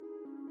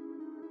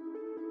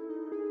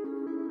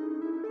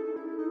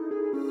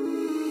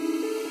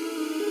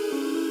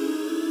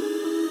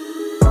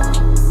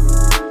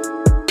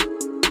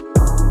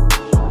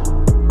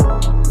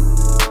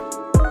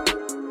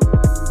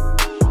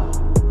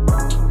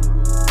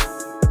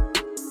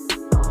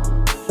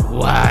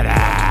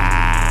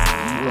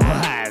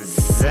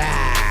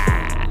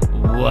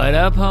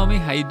up, homie?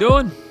 How you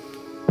doing?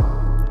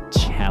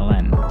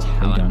 Chillin'.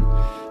 How you doing?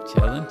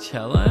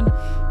 Chillin'.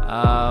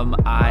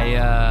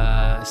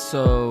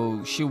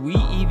 So should we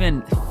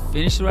even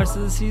finish the rest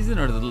of the season,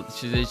 or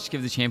should they just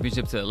give the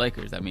championship to the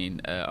Lakers? I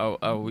mean,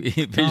 are we?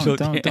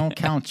 Don't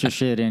count your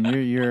shit in.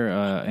 You're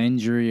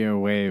injury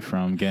away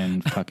from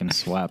getting fucking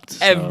swept.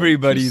 So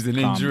Everybody's an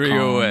calm injury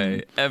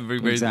away.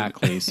 Everybody's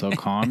exactly. So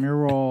calm your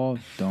roll.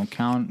 Don't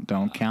count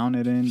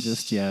it in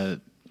just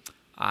yet.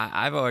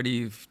 I've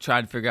already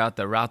tried to figure out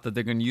the route that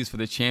they're going to use for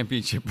the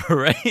championship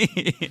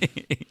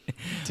parade.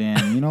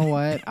 Damn, you know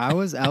what? I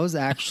was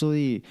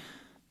actually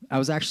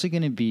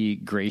going to be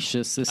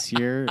gracious this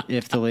year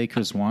if the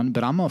Lakers won,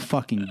 but I'm going to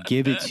fucking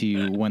give it to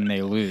you when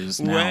they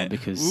lose now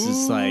because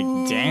it's like,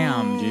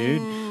 damn,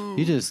 dude.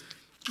 You just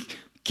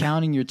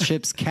counting your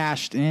chips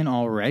cashed in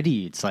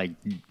already. It's like,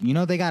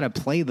 they got to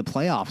play the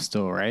playoffs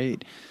still,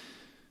 right?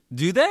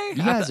 Do they?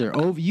 You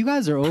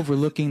guys are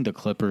overlooking the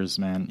Clippers,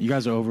 man. You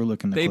guys are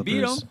overlooking the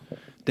Clippers.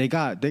 They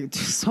beat them.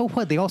 So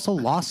what? They also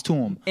lost to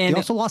him. They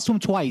also lost to him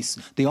twice.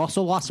 They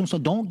also lost to him. So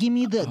don't give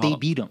me they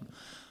beat him.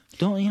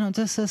 Don't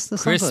that's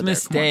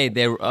Christmas Day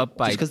they were up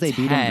by 10. Just because they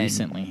beat him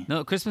recently.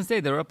 No, Christmas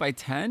Day they were up by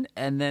 10,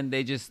 and then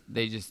they just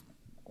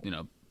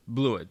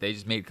blew it. They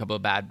just made a couple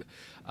of bad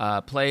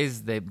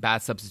plays,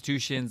 bad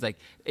substitutions. Like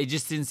it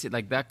just didn't seem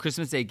like that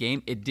Christmas Day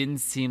game. It didn't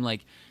seem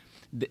like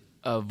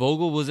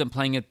Vogel wasn't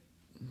playing it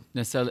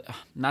necessarily.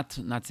 Not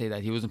say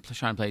that he wasn't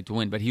trying to play it to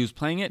win, but he was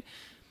playing it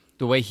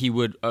the way he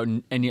would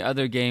any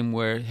other game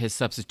where his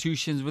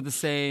substitutions were the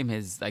same,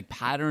 his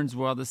patterns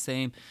were all the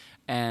same.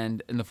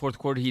 And in the fourth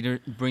quarter, he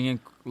didn't bring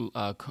in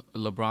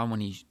LeBron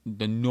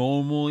when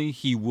normally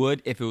he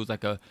would if it was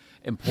like a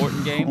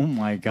important game. Oh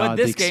my God! But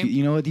this game,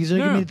 you know what? These are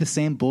gonna be the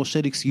same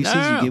bullshit excuses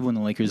you give when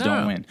the Lakers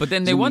don't win. But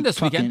then they won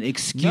this weekend.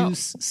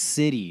 Excuse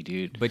city,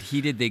 dude. But he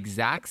did the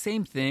exact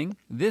same thing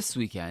this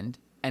weekend.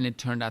 And it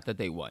turned out that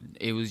they won.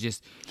 It was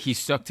just he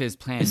stuck to his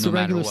plan. It's no the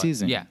regular matter what.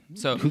 season. Yeah.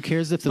 So who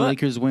cares if the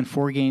Lakers win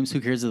 4 games?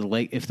 Who cares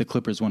if the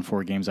Clippers win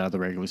 4 games out of the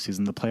regular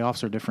season? The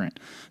playoffs are different.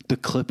 The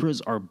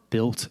Clippers are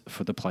built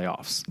for the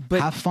playoffs.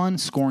 But have fun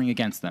scoring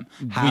against them.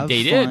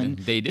 They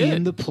did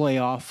in the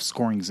playoff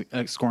scoring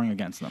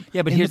against them.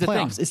 Yeah, but in here's the the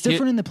playoffs. thing. It's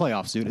different in the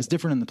playoffs, dude. It's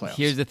different in the playoffs.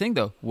 Here's the thing,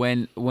 though.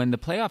 When the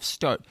playoffs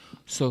start,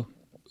 so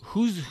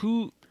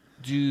who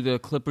do the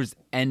Clippers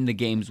end the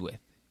games with?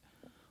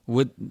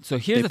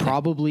 They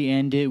probably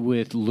end it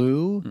with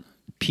Lou,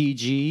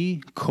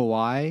 PG,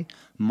 Kawhi,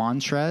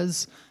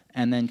 Montrez,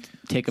 and then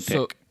take a pick.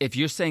 So if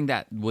you're saying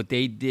that what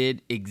they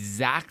did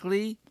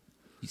exactly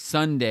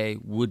Sunday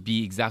would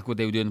be exactly what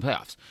they would do in the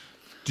playoffs.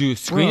 Do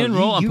screen and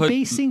roll and you're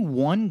basing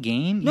one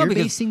game. No, you're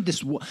basing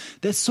this.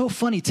 That's so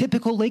funny.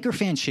 Typical Laker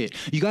fan shit.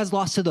 You guys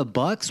lost to the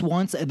Bucks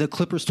once and the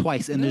Clippers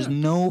twice, and there's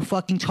no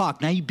fucking talk.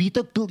 Now you beat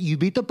the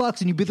Bucks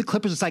and you beat the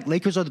Clippers. It's like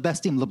Lakers are the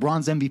best team.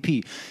 LeBron's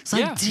MVP. It's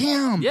like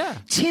damn. Yeah.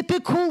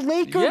 Typical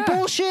Laker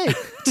bullshit.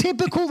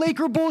 Typical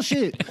Laker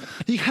bullshit.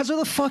 You guys are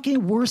the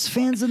fucking worst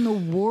fans in the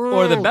world,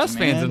 or the best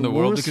fans in the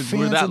world worst because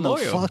fans we're that in loyal.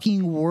 The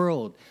fucking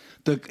world.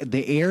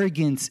 The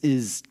arrogance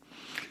is.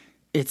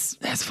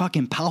 It's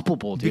fucking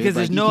palpable, dude. Because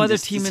there's no other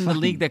team in the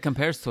league that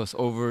compares to us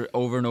over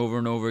and over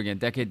and over again,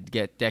 decade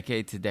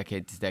to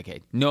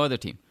decade. No other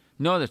team.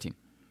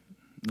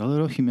 A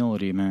little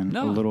humility, man.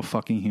 No. A little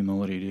fucking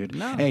humility, dude.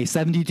 No. Hey,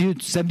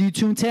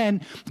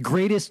 72-10,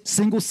 greatest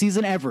single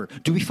season ever.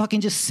 Do we fucking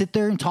just sit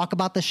there and talk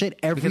about the shit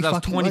every because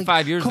fucking...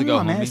 25 years come ago,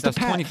 on, man. homie. It's That's the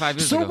past. 25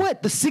 years ago. So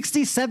what? The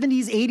 60s,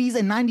 70s, 80s,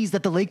 and 90s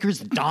that the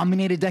Lakers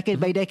dominated decade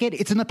by decade,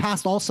 it's in the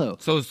past also.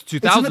 So it's It's in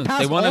 2000. the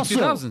past They won in also.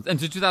 2000s and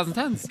to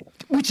 2010s.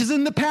 Which is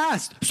in the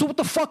past. So what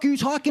the fuck are you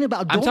talking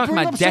about? I'm Don't talking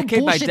bring about up some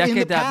decade by bullshit in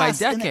the decade by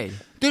past and- decade.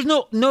 There's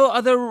no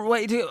other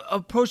way to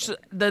approach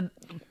the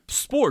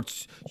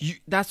sports.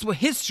 That's what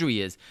history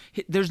is.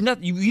 There's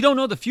nothing. You don't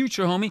know the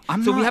future, homie.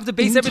 We have to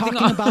base everything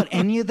talking on about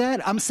any of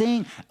that. I'm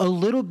saying a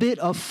little bit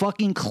of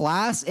fucking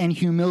class and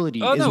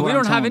humility. Oh, is no, what we I'm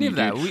don't have telling any you, of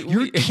that. dude. We-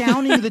 You're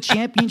counting the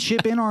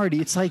championship in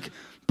already. It's like,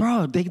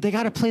 bro, they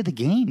got to play the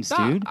games,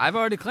 dude. I've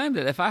already claimed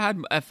it.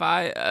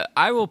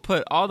 I will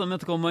put all the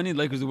mythical money.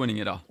 Lakers are winning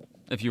it all.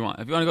 If you want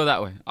to go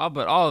that way, I'll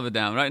put all of it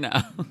down right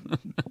now.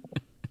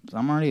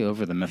 I'm already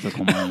over the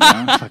mythical money.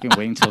 I'm fucking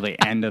waiting until the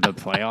end of the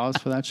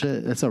playoffs for that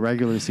shit. It's a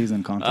regular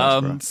season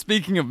contest, bro.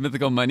 Speaking of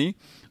mythical money,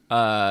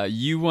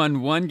 you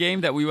won one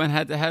game that we went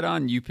head to head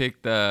on. You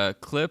picked the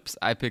Clips.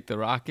 I picked the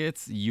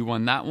Rockets. You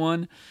won that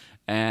one.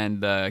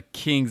 And the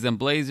Kings and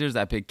Blazers.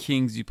 I picked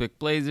Kings. You picked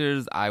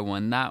Blazers. I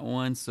won that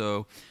one.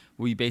 So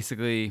we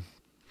basically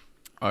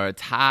are a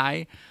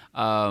tie.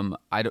 Do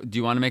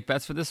you want to make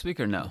bets for this week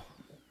or no?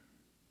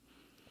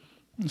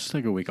 Let's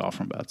take a week off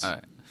from bets. All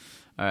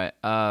right.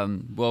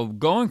 Well,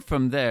 going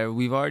from there,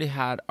 we've already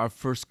had our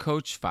first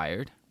coach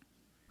fired.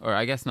 Or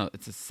I guess, no,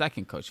 it's a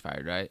second coach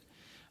fired, right?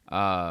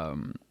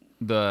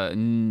 The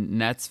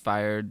Nets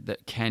fired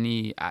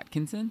Kenny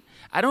Atkinson.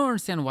 I don't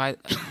understand why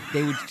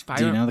they would fire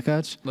him. Do you know the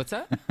coach? What's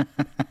that?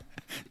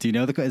 Do you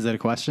know the coach? Is that a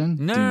question?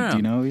 No. Do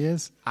you know who he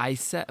is?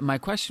 My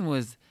question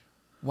was,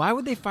 why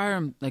would they fire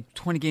him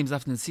 20 games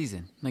left in the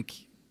season?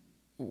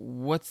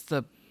 What's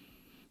the...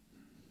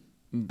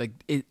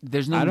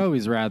 There's no. I'd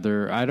always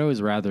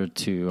rather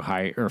to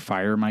hire or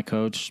fire my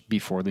coach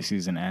before the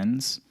season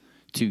ends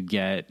to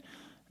get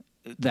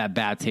that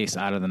bad taste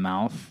out of the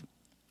mouth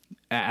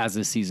as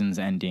the season's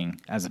ending,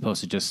 as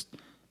opposed to just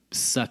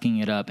sucking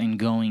it up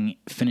and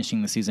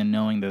finishing the season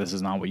knowing that this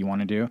is not what you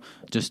want to do.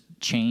 Just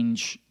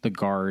change the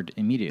guard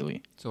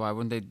immediately. So why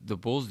wouldn't the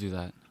Bulls do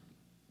that?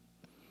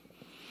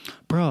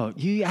 Bro,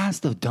 you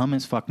asked the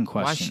dumbest fucking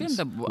questions.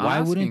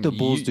 Why wouldn't the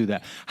Bulls do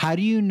that? How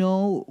do you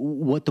know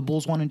what the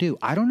Bulls want to do?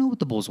 I don't know what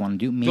the Bulls want to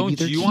do. Maybe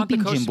they're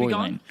keeping Jim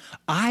Boylan.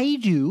 I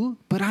do,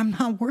 but I'm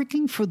not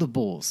working for the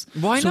Bulls.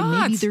 Why not? So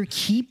maybe they're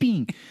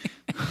keeping.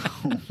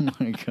 Oh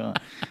my God.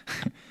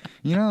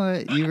 You know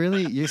what?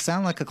 You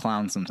sound like a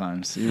clown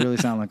sometimes. You really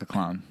sound like a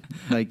clown.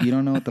 Like you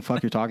don't know what the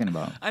fuck you're talking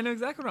about. I know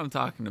exactly what I'm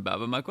talking about,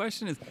 but my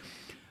question is,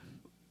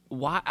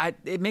 why?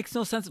 It makes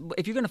no sense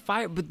if you're gonna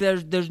fire. But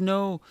there's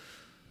no.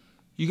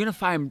 You're gonna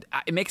fire him.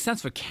 It makes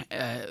sense for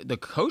the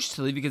coach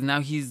to leave because now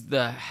he's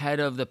the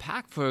head of the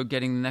pack for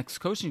getting the next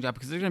coaching job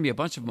because there's gonna be a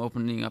bunch of them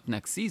opening up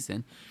next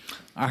season.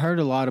 I heard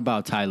a lot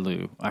about Ty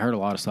Lue. I heard a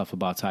lot of stuff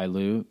about Ty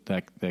Lue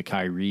that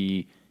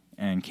Kyrie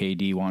and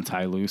KD want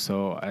Ty Lue.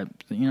 So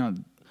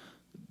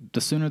the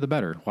sooner the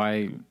better.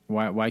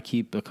 Why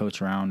keep the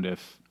coach around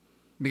if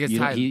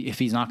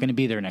he's not going to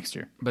be there next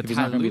year? But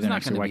Ty Lue's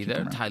not going to be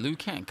there. Ty Lue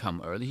can't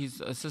come early.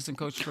 He's assistant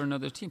coach for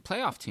another team,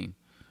 playoff team.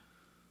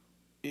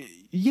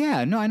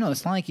 Yeah, no, I know.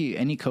 It's not like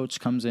any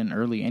coach comes in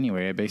early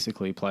anyway.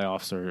 Basically,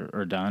 playoffs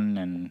are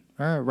done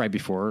or right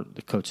before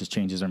the coaches'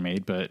 changes are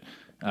made. But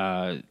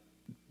they're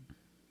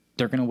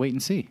going to wait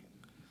and see.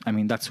 I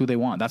mean, that's who they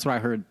want. That's what I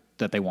heard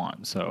that they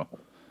want. So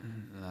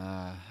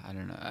I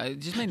don't know. It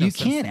just made no sense.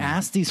 You can't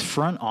ask these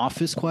front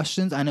office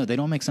questions. I know they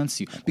don't make sense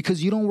to you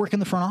because you don't work in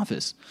the front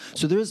office.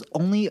 So there's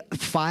only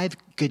 5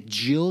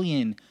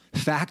 gajillion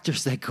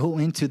factors that go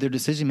into their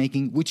decision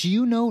making, which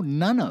you know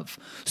none of.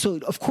 So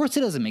of course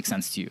it doesn't make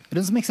sense to you. It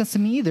doesn't make sense to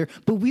me either,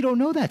 but we don't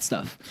know that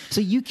stuff. So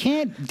you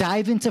can't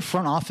dive into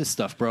front office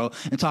stuff, bro,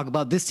 and talk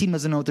about this team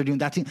doesn't know what they're doing,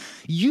 that team.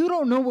 You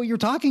don't know what you're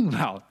talking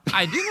about.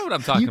 I do know what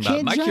I'm talking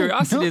about. My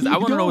curiosity is I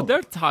want to know what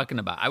they're talking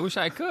about. I wish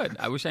I could.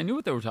 I wish I knew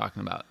what they were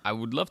talking about. I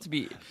would love to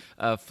be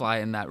a fly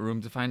in that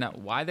room to find out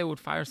why they would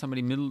fire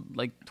somebody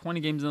 20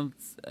 games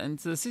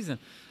into the season.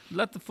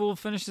 Let the fool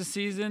finish the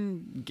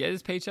season, get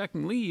his paycheck,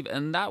 and leave.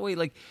 And that way,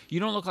 you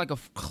don't look like a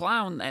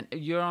clown and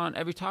you're on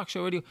every talk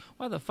show radio.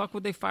 Why the fuck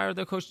would they fire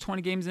their coach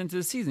 20 games into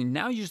the season?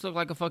 Now you just look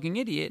like a fucking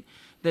idiot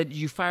that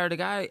you fired a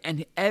guy.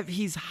 And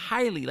he's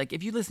highly,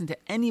 if you listen to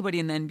anybody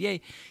in the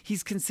NBA,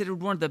 he's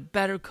considered one of the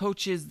better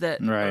coaches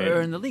that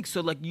are in the league.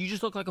 So, you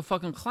just look like a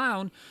fucking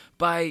clown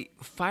by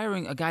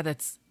firing a guy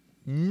that's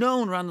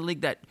known around the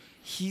league that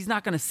he's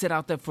not going to sit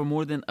out there for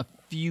more than a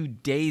few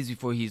days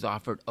before he's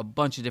offered a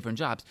bunch of different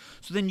jobs.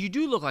 So then you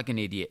do look like an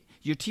idiot.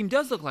 Your team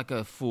does look like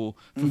a fool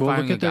for firing a guy.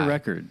 Look at their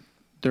record.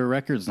 Their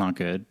record's not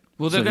good.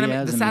 Well, they're going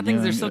to. The sad thing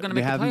is they're still going to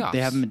make the playoffs. They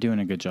haven't been doing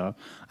a good job.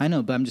 I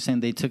know, but I'm just saying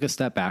they took a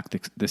step back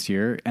this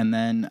year. And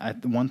then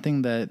one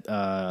thing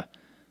that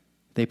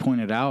they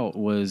pointed out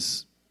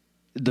was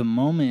the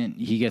moment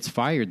he gets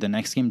fired, the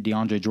next game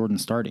DeAndre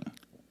Jordan's starting.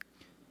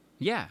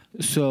 Yeah.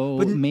 So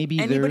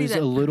maybe there's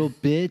a little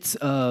bit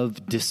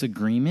of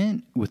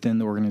disagreement within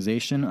the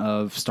organization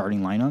of starting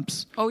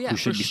lineups. Oh, yeah, who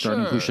should be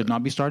starting, who should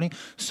not be starting.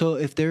 So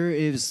if there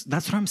is,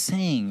 that's what I'm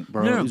saying,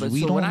 bro.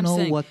 We don't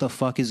know what the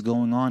fuck is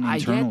going on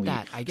internally.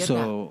 I get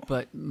that.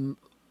 But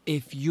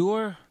if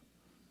you're...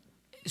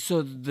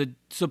 So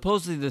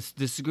supposedly this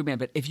disagreement,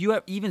 but if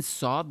you even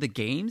saw the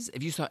games,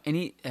 if you saw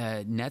any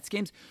Nets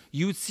games,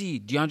 you would see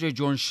DeAndre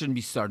Jordan shouldn't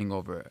be starting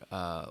over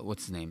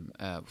what's his name,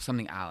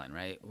 something Allen,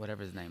 right?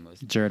 Whatever his name was,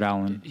 Jared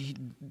Allen.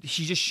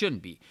 He just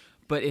shouldn't be,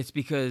 but it's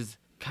because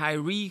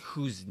Kyrie,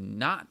 who's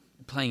not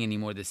playing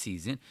anymore this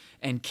season,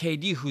 and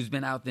KD, who's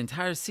been out the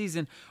entire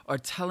season, are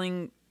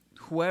telling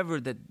whoever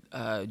that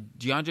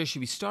DeAndre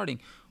should be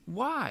starting.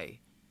 Why?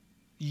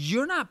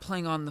 You're not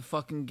playing on the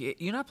fucking game.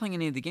 You're not playing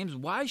any of the games.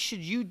 Why should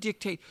you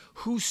dictate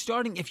who's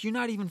starting if you're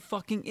not even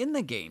fucking in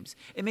the games?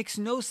 It makes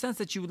no sense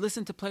that you would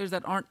listen to players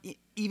that aren't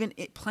even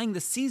playing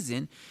the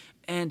season.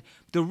 And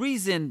the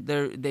reason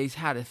they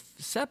had a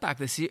setback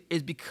this year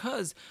is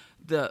because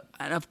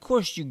and of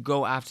course you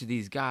go after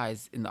these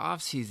guys in the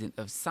offseason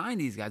of sign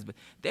these guys, but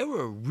they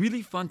were a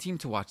really fun team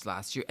to watch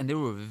last year, and they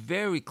were a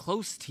very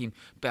close team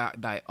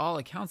by all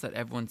accounts that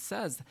everyone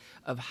says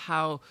of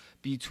how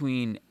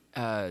between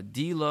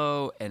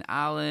D'Lo and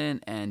Allen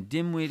and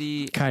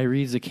Dinwiddie.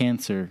 Kyrie's a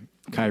cancer.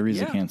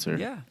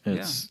 Yeah.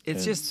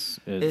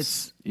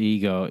 It's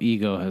ego.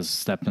 Ego has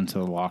stepped into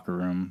the locker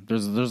room.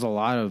 There's a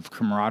lot of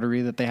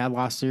camaraderie that they had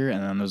last year,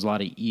 and then there's a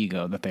lot of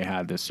ego that they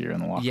had this year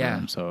in the locker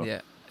room. So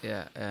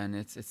yeah, and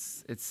it's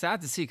sad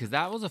to see because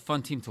that was a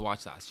fun team to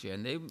watch last year,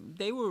 and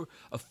they were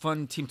a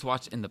fun team to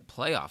watch in the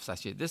playoffs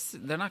last year.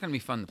 They're not going to be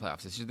fun in the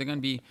playoffs this year. They're going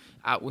to be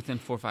out within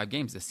 4 or 5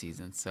 games this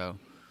season. So.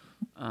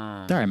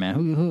 All right, man.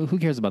 Who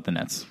cares about the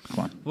Nets?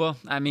 Come on. Well,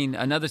 I mean,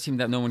 another team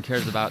that no one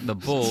cares about, the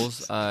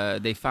Bulls.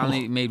 They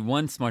finally made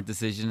one smart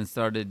decision and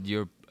started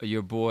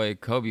your boy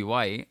Kobe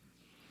White.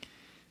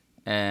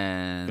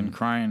 and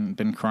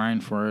been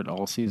crying for it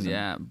all season.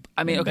 Yeah,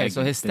 I mean, okay,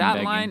 so his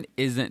stat line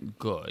isn't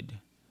good,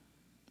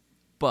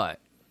 but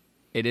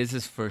it is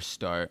his first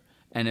start,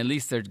 and at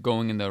least they're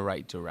going in the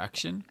right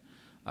direction.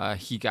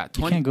 He got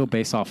 20. You can't go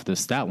based off the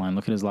stat line.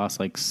 Look at his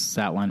last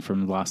stat line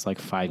from the last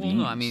 5 games.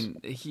 No, I mean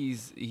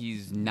he's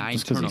 9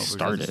 turnovers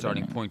as a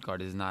starting point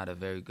guard is not a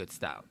very good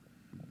stat.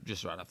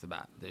 Just right off the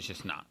bat, it's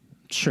just not.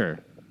 Sure.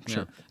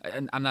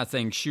 And I'm not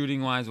saying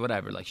shooting wise,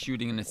 whatever. Like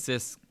shooting and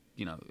assists,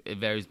 it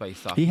varies by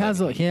soft. He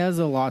has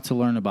a lot to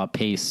learn about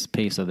pace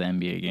of the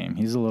NBA game.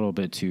 He's a little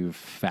bit too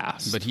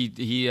fast. But he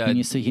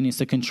needs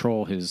to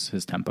control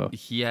his tempo.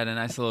 He had a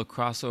nice little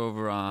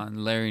crossover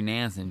on Larry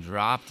Nance and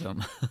dropped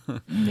him.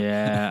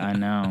 Yeah, I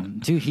know,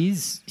 dude.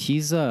 He's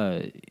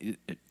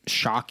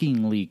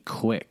shockingly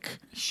quick.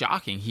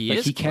 Shocking.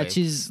 He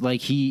catches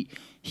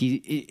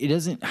it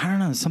doesn't. I don't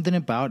know. Something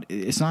about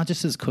it's not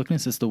just his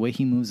quickness; it's the way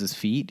he moves his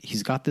feet.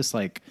 He's got this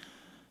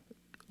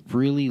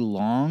really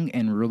long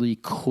and really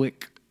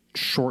quick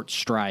short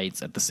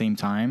strides at the same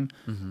time,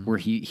 where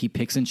he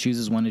picks and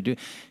chooses when to do.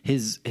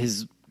 His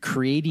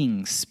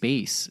creating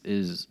space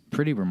is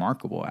pretty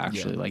remarkable,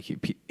 actually. Yeah.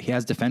 He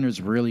has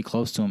defenders really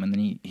close to him, and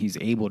then he's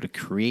able to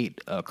create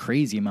a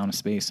crazy amount of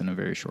space in a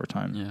very short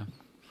time. Yeah.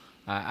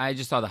 I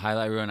just saw the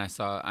highlight reel, and I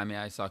saw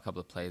a couple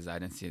of plays. I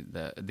didn't see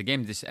the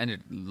game just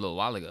ended a little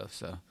while ago,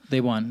 so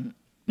they won.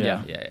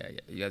 Yeah.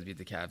 You guys beat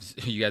the Cavs.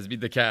 You guys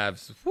beat the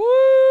Cavs. Woo!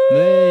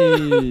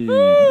 Hey,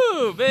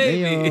 woo,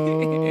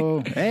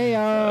 baby.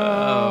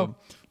 Hey-o.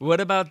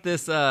 What about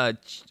this Chuck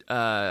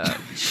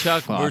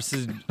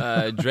versus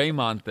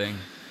Draymond thing?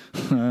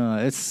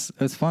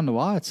 It's fun to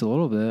watch a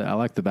little bit. I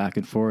like the back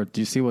and forth.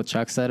 Do you see what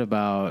Chuck said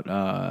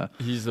about?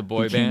 He's the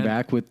boy he band. Came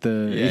back with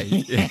the.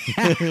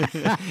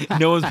 Yeah.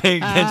 No one's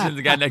paying attention to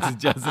the guy next to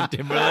Justin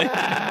Timberlake.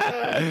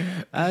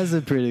 That was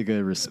a pretty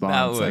good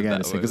response. I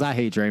gotta say, because I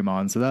hate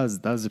Draymond, so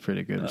that was a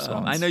pretty good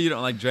response. I know you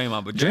don't like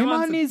Draymond, but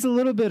Draymond needs a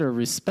little bit of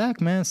respect,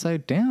 man. It's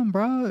like, damn,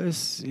 bro.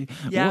 To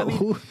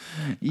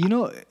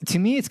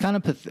me, it's kind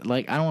of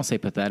I don't want to say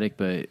pathetic,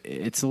 but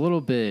it's a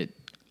little bit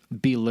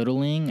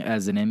belittling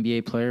as an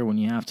NBA player when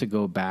you have to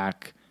go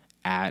back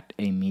at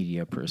a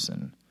media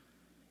person.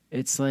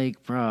 It's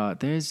like, bro,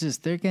 they're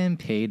getting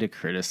paid to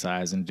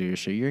criticize and do your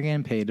shit. You're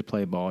getting paid to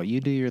play ball.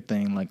 You do your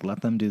thing.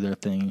 Let them do their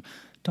thing.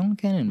 Don't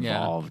get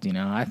involved.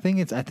 I think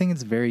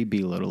it's very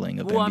belittling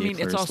of NBA players. Well, I mean,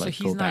 it's also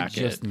he's not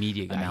just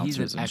media guy. He's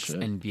an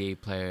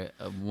ex-NBA player.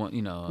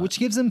 Which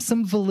gives him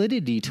some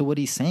validity to what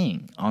he's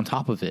saying on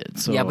top of it.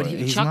 So yeah, but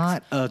he's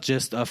not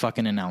just a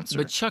fucking announcer.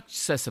 But Chuck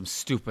says some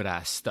stupid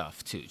ass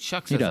stuff too.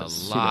 Chuck says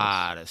a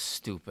lot of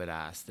stupid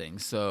ass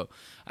things. So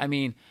I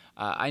mean,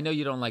 I know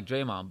you don't like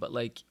Draymond, but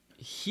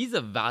he's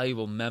a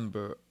valuable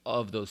member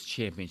of those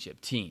championship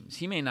teams.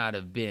 He may not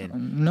have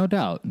been no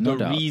doubt the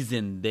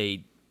reason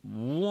they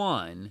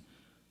won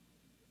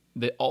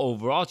the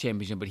overall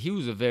championship, but he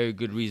was a very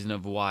good reason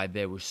of why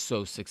they were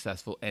so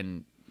successful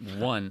and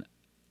won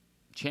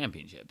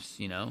championships.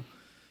 He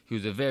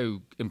was a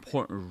very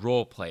important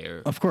role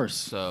player, of course.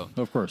 So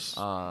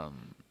I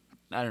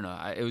don't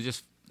know. It was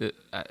just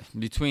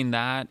between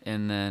that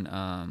and then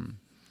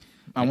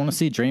I want to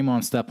see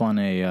Draymond step on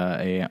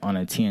a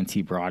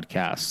TNT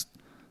broadcast.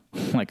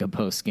 Like a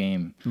post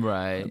game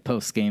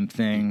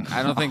thing.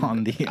 I don't think.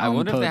 I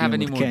wonder if they have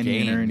any more Kenny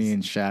games. And Ernie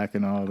and Shaq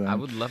and all of them. I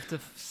would love to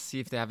see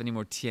if they have any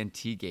more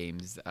TNT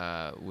games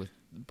with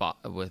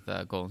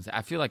Golden State.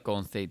 I feel like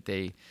Golden State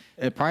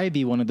it'd probably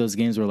be one of those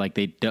games where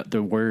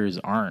the Warriors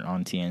aren't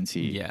on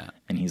TNT. Yeah,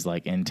 and he's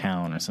in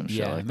town or some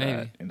shit maybe.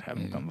 That, and have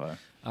him come by.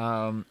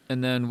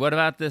 And then what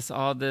about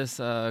all this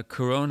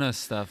Corona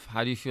stuff?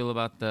 How do you feel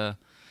about the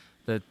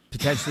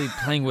potentially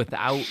playing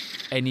without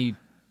any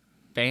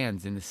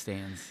fans in the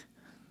stands?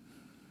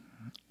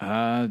 You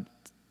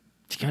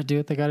gotta do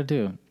what they gotta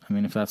do. I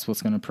mean, if that's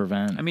what's gonna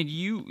prevent. I mean,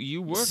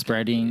 you work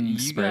spreading.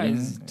 You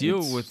guys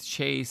deal with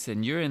Chase,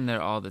 and you're in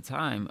there all the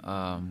time.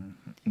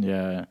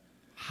 Yeah.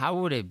 How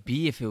would it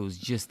be if it was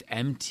just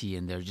empty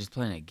and they're just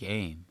playing a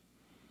game?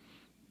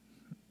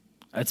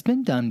 It's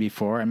been done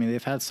before. I mean,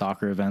 they've had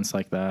soccer events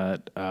like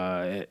that.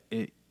 I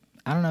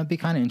don't know. It'd be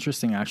kind of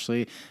interesting,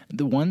 actually.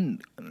 The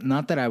one,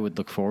 not that I would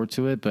look forward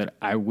to it, but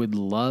I would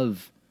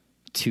love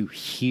to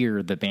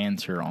hear the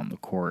banter on the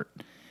court.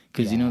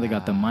 Because, they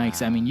got the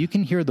mics. I mean, you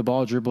can hear the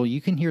ball dribble. You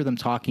can hear them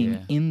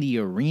talking in the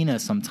arena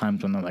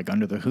sometimes when they're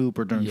under the hoop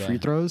or during free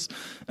throws.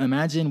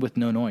 Imagine with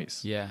no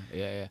noise. Yeah.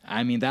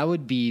 I mean, that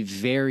would be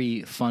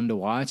very fun to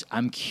watch.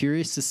 I'm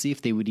curious to see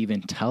if they would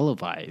even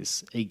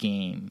televise a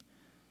game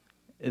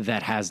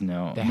that has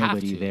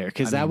nobody there.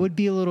 Because that would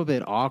be a little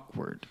bit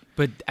awkward.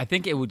 But I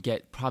think it would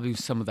get probably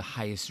some of the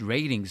highest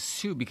ratings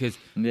too, because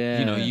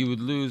you would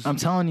lose. I'm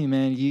telling you,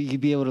 man, you'd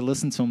be able to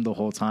listen to them the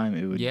whole time.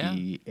 It would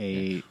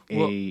be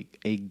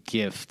a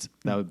gift.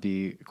 That would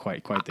be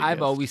quite the gift.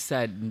 I've always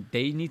said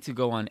they need to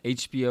go on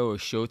HBO or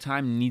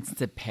Showtime. Needs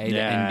to pay the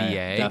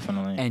NBA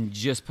definitely, and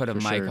just put a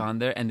mic on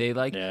there. And they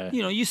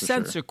you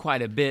censor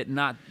quite a bit,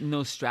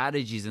 no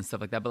strategies and stuff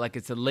like that. But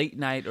it's a late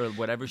night or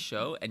whatever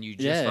show, and you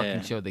just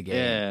fucking show the game.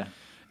 Yeah.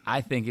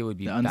 I think it would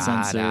be The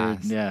uncensored.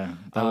 badass. Yeah,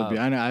 that would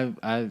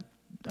be.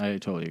 I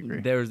totally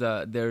agree. There's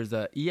a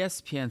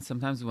ESPN.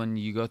 Sometimes when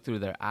you go through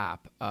their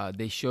app,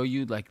 they show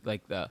you like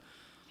the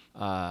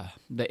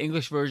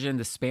English version,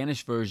 the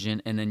Spanish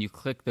version, and then you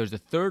click. There's a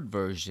third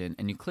version,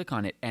 and you click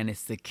on it, and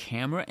it's the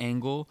camera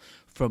angle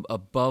from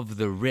above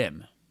the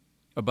rim,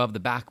 above the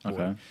backboard.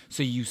 Okay.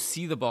 So you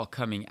see the ball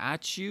coming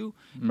at you,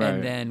 Right,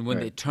 and then when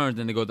right. it turns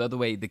and they go the other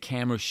way, the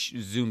camera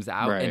zooms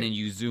out, Right. and then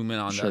you zoom in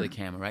on Sure. the other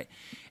camera, right?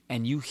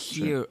 And you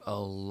hear a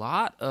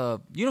lot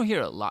of, you don't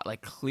hear a lot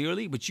like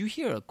clearly, but you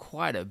hear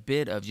quite a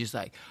bit of just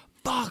like,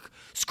 fuck,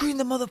 screen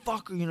the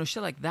motherfucker,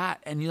 shit like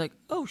that. And you're like,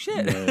 oh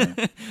shit.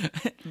 Yeah.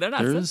 They're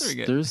not censoring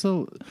it.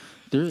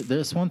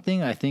 There's one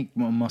thing I think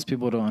most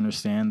people don't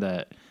understand,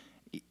 that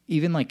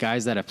even like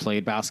guys that have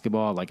played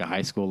basketball at like a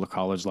high school or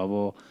college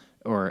level,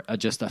 or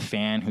just a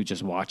fan who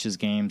just watches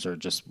games or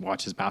just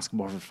watches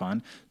basketball for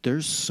fun,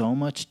 there's so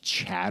much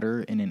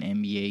chatter in an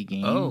NBA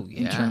game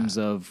in terms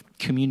of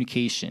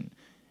communication.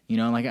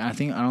 Like I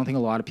don't think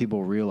a lot of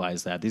people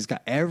realize that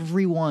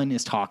everyone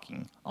is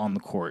talking on the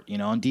court.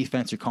 On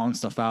defense, you're calling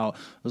stuff out.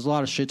 There's a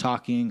lot of shit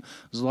talking.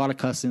 There's a lot of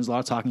cussing. There's a lot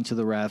of talking to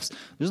the refs.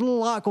 There's a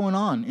lot going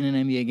on in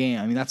an NBA game.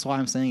 I mean, that's why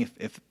I'm saying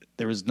if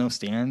there was no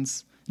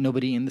stands,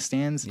 nobody in the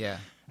stands. Yeah.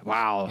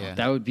 Wow, Yeah.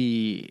 that would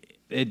be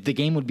the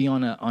game would be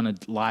on a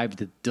live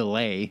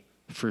delay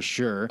for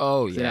sure.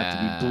 Oh, They'd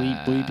have to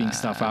be bleeping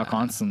stuff out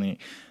constantly.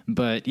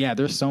 But yeah,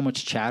 there's so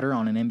much chatter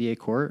on an NBA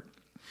court.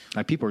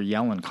 Like people are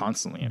yelling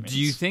constantly. I mean, Do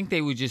you think they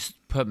would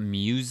just put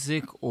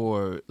music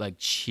or like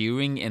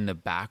cheering in the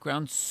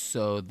background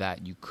so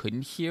that you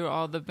couldn't hear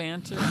all the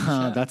banter?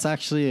 That's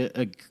actually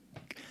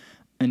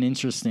an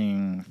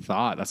interesting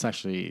thought. That's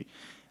actually,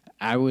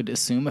 I would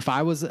assume if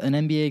I was an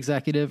NBA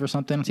executive or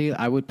something,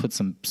 I would put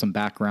some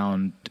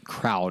background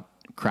crowd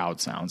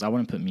sounds. I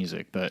wouldn't put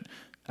music, but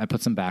I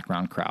put some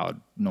background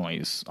crowd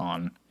noise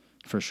on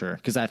for sure,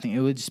 because I think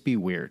it would just be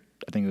weird.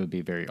 I think it would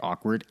be very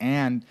awkward,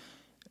 and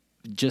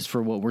just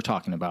for what we're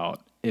talking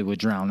about, it would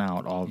drown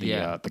out all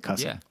the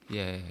cussing.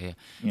 Yeah.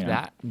 You know?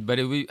 That, but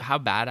how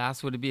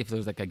badass would it be if there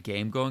was like a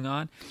game going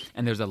on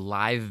and there's a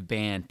live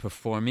band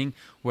performing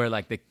where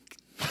like the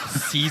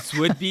seats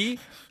would be,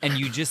 and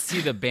you just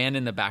see the band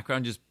in the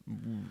background just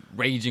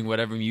raging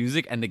whatever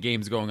music, and the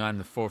game's going on in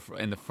the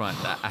front.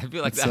 I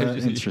feel like That's that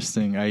an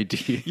interesting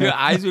idea. Your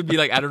eyes would be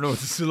like, I don't know what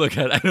to look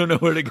at. I don't know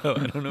where to go.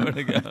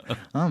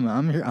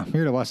 I'm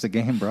here to watch the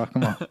game, bro.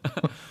 Come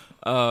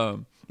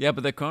on. Yeah,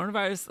 but the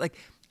coronavirus, like,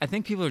 I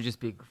think people are just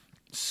being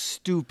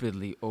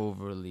stupidly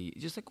overly,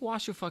 just like,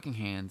 wash your fucking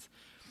hands.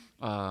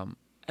 And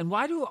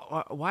why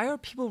are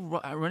people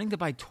running to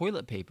buy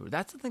toilet paper?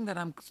 That's the thing that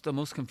I'm the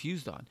most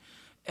confused on.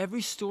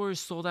 Every store is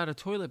sold out of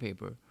toilet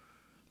paper.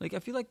 Like, I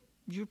feel like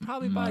you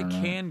probably buy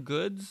canned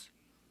goods,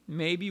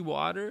 maybe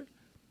water.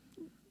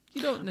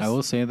 You don't. I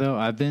will say though,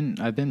 I've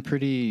been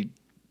pretty.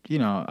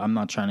 I'm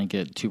not trying to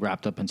get too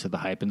wrapped up into the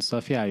hype and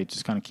stuff. Yeah, I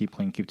just kind of keep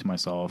to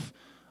myself.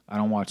 I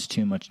don't watch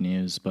too much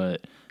news,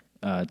 but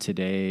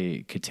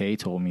today Kate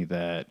told me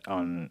that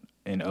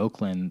in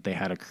Oakland they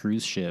had a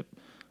cruise ship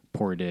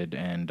ported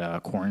and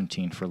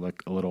quarantined for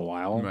like a little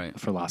while, right,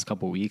 for the last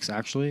couple of weeks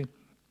actually.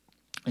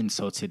 And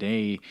so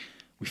today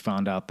we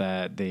found out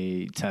that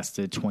they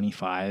tested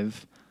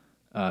 25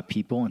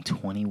 people, and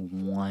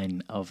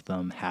 21 of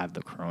them had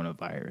the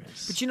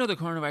coronavirus. But the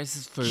coronavirus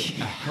is for a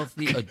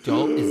healthy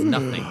adult is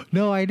nothing.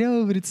 No, I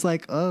know, but it's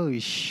like, oh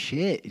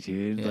shit,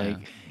 dude. Yeah. Like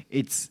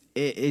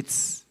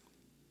it's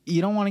you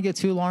don't want to get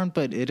too alarmed,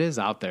 but it is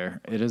out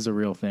there. It is a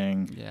real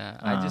thing. Yeah,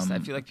 I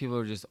feel like people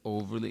are just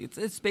overly.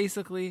 It's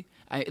basically.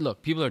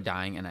 Look, people are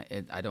dying, and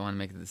I don't want to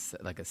make this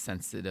like a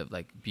sensitive,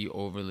 like be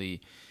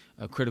overly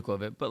critical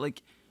of it. But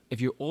like,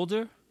 if you're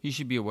older, you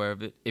should be aware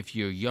of it. If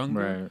you're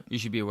younger, Right. you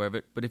should be aware of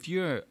it. But if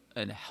you're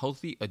a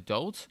healthy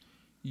adult,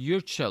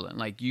 you're chilling.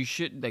 Like, you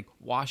should like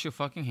wash your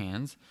fucking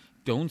hands.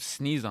 Don't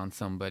sneeze on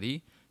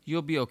somebody.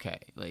 You'll be okay.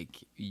 Like,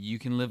 you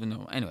can live in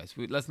normal. Anyways,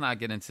 let's not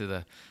get into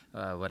the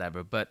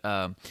whatever. But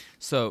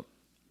so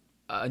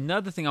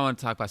another thing I want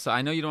to talk about. So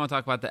I know you don't want to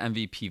talk about the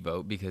MVP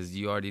vote because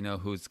you already know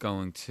who it's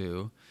going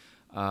to.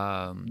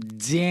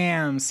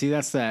 Damn, see,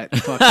 that's that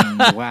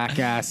fucking whack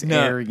ass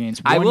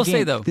arrogance. I will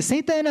say, though, this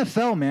ain't the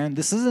NFL, man.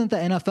 This isn't the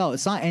NFL.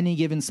 It's not any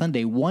given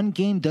Sunday. One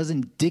game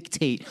doesn't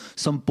dictate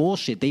some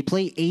bullshit. They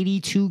play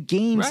 82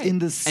 games in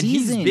the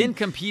season. And he's been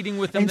competing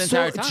with them the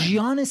entire time.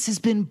 Giannis has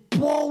been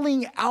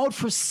balling out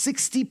for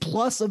 60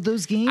 plus of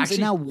those games. Actually,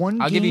 and now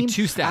one I'll game give you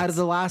two stats. out of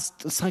the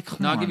last, it's like, come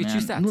No, on, I'll give you man.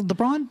 two stats.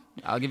 LeBron?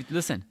 I'll give you,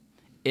 listen,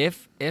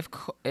 if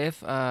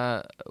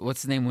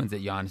what's his name wins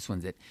it, Giannis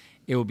wins it,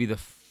 it will be the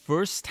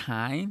first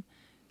time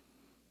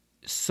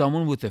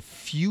someone with the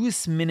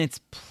fewest minutes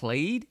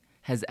played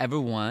has ever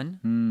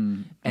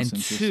won,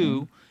 and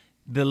two,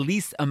 the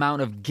least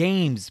amount of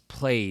games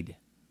played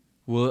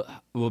will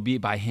be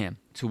by him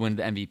to win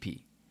the MVP.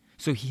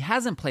 So he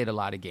hasn't played a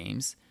lot of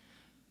games.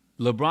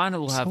 LeBron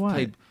will have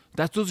played.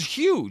 Those are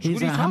huge.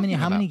 What are you how many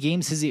talking about?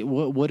 games is he?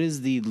 What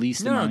is the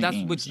least No, amount of that's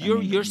games? what I you're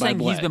mean, you're by saying.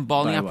 He's what? been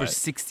balling By out for what?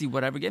 60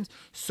 whatever games.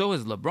 So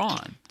is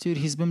LeBron. Dude,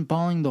 he's been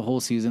balling the whole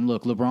season.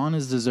 Look, LeBron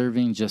is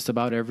deserving just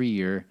about every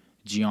year.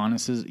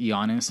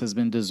 Giannis has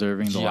been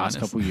deserving the last Giannis.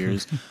 couple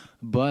years.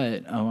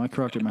 But I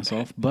corrected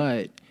myself.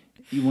 But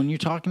when you're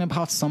talking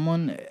about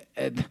someone,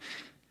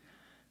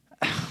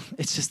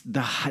 it's just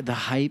the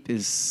hype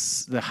beast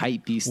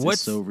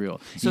is so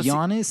real. So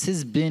Giannis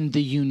has been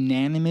the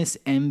unanimous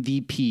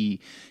MVP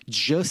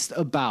just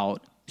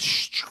about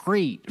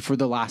straight for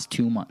the last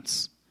 2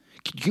 months.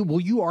 Will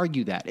you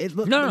argue that?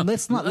 No.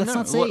 Let's not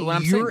say What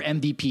I'm you're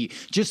saying- MVP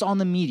just on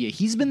the media.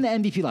 He's been the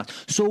MVP last.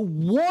 So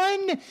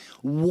one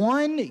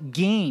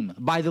game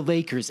by the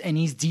Lakers, and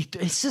it's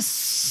just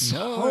so.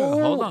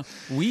 No, hold on.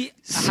 We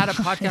had a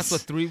podcast it's-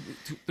 with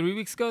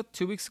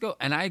 2 weeks ago,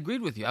 and I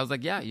agreed with you. I was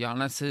like, yeah,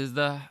 Giannis is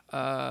the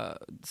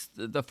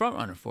front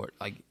runner for it.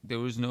 Like, there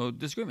was no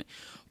disagreement.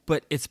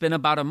 But it's been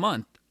about a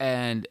month,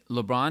 and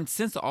LeBron,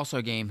 since the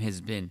All-Star game,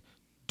 has been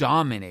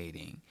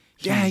dominating.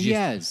 Yeah, He's he just-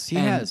 has. He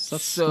and has.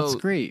 That's so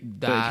great.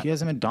 But that- he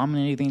hasn't been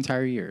dominating the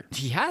entire year.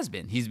 He has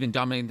been. He's been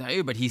dominating the entire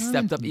year, but he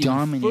stepped up even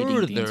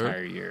Dominating the further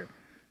entire year.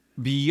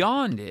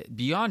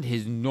 beyond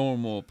his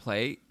normal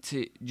play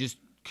to just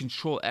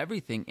control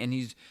everything. And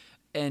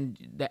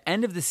the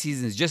end of the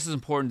season is just as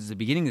important as the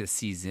beginning of the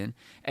season,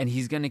 and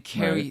he's going to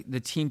carry Right.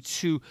 the team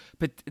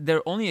but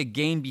they're only a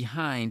game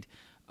behind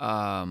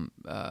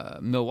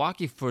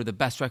Milwaukee for the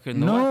best record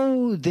in the West.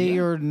 No, they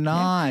are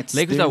not.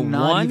 Lakers They're are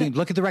not one. even-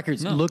 look at the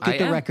records. No, look I at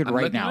the am. record I'm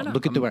right looking now. right now.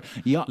 Look at the record.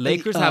 Yeah,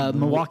 Lakers have-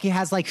 Milwaukee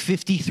has like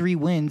 53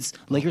 wins.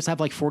 Lakers have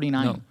like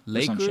 49. No, or some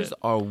Lakers shit.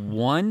 are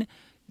one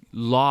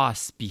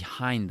loss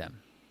behind them.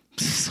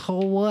 So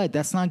what?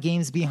 That's not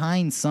games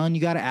behind, son.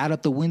 You got to add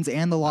up the wins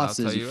and the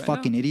losses. tell You you right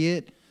fucking now.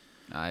 idiot.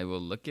 I will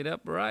look it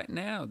up right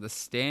now. The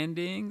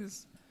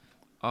standings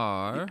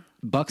are...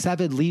 Bucks have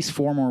at least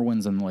 4 more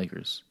wins than the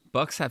Lakers.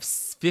 Bucks have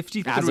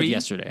 53 As of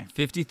yesterday.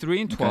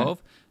 53 and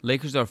 12.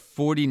 Lakers are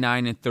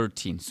 49 and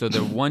 13. So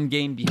they're one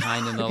game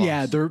behind in the loss.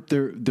 Yeah,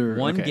 they're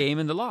one okay. game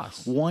in the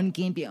loss. One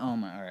game behind. Oh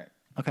my! All right.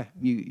 Okay,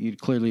 you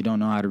clearly don't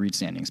know how to read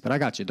standings, but I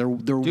got you. They're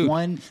Dude.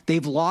 one.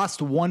 They've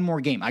lost one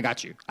more game. I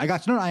got you.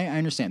 No, I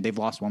understand. They've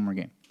lost one more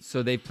game.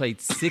 So they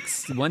played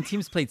one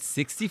team's played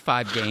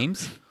 65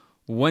 games.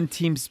 One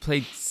team's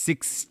played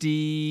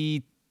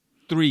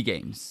 63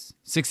 games.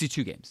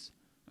 62 games.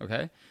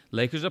 Okay?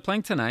 Lakers are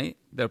playing tonight.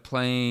 They're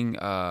playing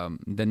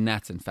the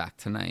Nets, in fact,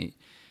 tonight.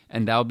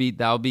 And that'll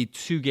be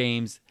 2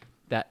 games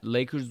that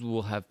Lakers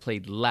will have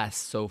played less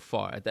so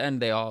far. At the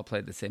end, they all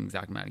played the same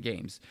exact amount of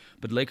games.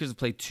 But Lakers have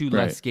played 2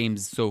 less Right.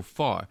 games so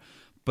far.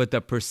 But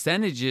the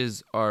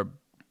percentages are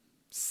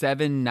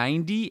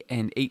 790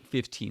 and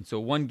 815. So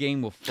one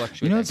game will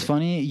fluctuate. You know that what's game.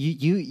 funny?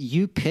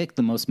 You pick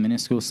the most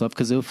minuscule stuff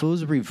because if it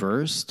was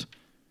reversed,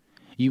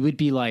 you would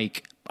be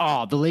like,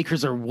 oh, the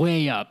Lakers are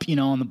way up,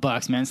 on the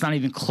Bucks, man. It's not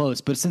even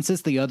close. But since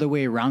it's the other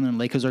way around and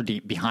Lakers are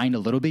behind a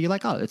little bit, you're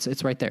like, oh,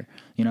 it's right there.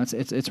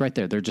 It's right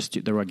there. They're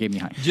a game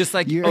behind. Just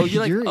like your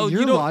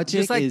your logic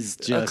just like is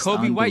just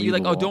Kobe White. You're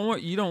like, oh, unbelievable.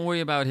 you don't worry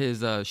about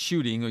his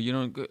shooting, or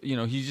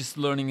he's just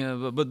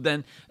learning. But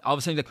then all of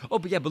a sudden, you're like, oh,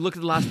 but look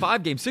at the last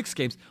 5 games, 6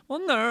 games.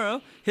 Well,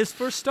 no. His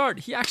first start,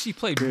 he actually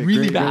played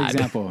really bad.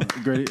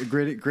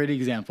 Great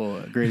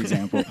example. Great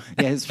example.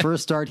 Yeah, his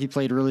first start, he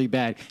played really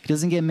bad. He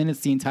doesn't get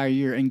minutes the entire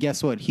year, and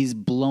guess what? He's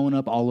blown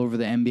up all over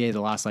the NBA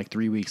the last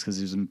 3 weeks because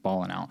he's been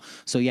balling out.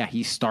 So yeah,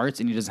 he starts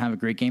and he doesn't have a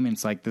great game, and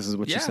it's like, this is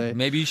what you say.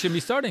 Maybe you shouldn't be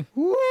starting.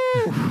 Woo!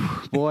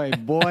 boy.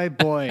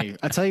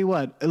 I tell you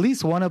what, at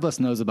least one of us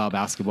knows about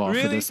basketball for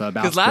Really? this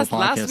basketball Because podcast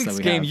last that week's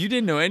we game, have. you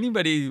didn't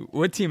know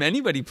what team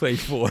anybody played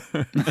for.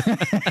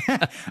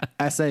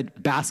 I said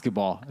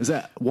basketball. Is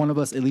that one of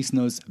us at least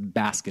knows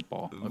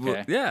basketball? Okay,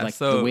 Well, yeah, like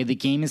so- the way the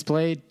game is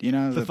played,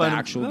 the fun-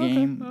 actual okay,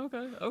 game.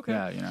 Okay.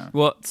 Yeah,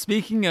 Well,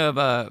 speaking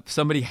of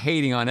somebody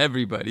hating on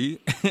everybody,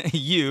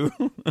 you.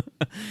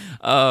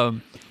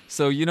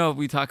 So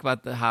we talk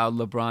about how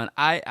LeBron.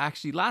 I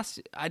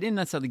didn't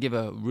necessarily give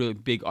a really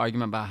big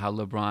argument about how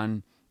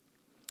LeBron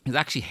is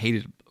actually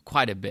hated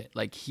quite a bit.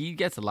 Like, he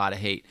gets a lot of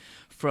hate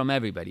from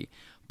everybody.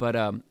 But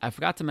I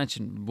forgot to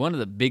mention one of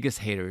the biggest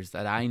haters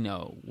that I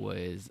know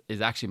is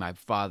actually my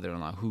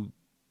father-in-law, who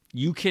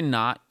you can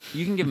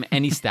give him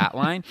any stat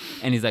line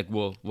and he's like,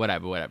 well,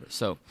 whatever.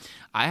 So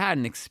I had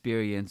an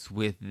experience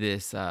with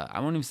this. I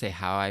won't even say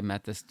how I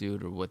met this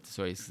dude or what the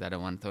story is because I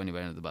don't want to throw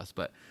anybody under the bus.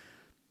 But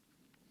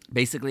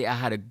basically, I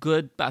had a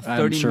good about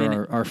 30 I'm sure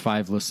minute. our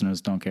 5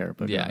 listeners don't care,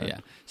 but go ahead. Yeah.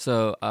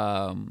 So,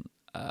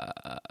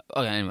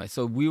 okay, anyway,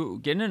 so we were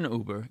getting in an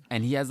Uber,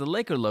 and he has a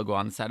Laker logo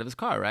on the side of his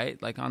car,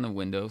 right? Like on the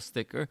window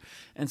sticker.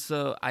 And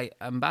so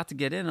I'm about to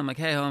get in. I'm like,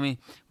 hey, homie,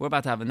 we're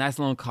about to have a nice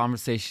little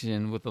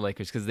conversation with the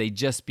Lakers because they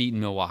just beat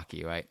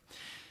Milwaukee, right?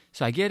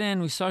 So I get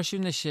in, we start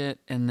shooting the shit,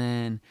 and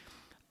then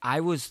I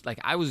was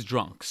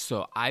drunk.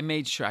 So I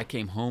made sure I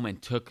came home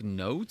and took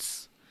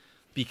notes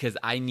because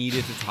I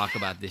needed to talk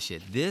about this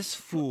shit. This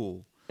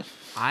fool,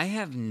 I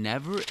have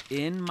never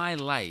in my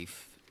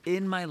life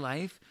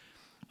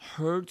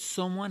heard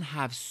someone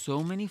have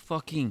so many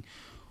fucking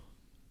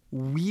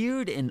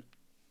weird and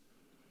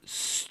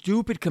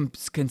stupid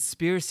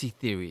conspiracy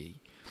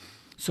theory.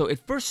 So it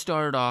first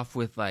started off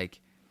with like,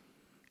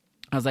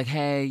 I was like,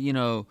 hey,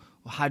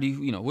 how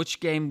do which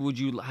game would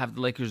you have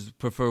the Lakers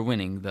prefer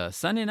winning? The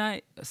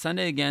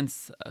Sunday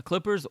against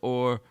Clippers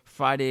or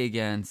Friday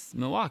against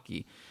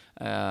Milwaukee?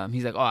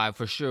 He's like, oh, I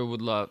for sure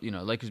would love,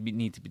 Lakers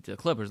need to beat the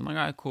Clippers. I'm like,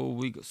 all right, cool.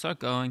 We start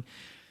going.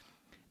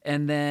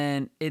 And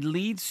then it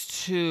leads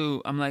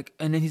to, I'm like,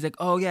 and then he's like,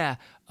 oh, yeah.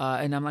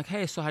 And I'm like,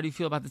 hey, so how do you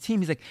feel about the team?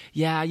 He's like,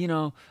 yeah,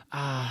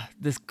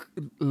 this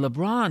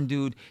LeBron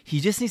dude, he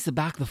just needs to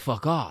back the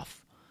fuck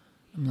off.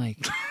 I'm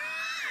like,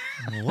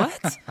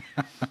 what?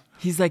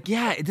 He's like,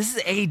 yeah, this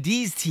is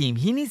AD's team.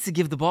 He needs to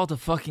give the ball to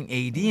fucking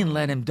AD and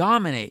let him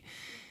dominate.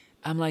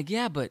 I'm like,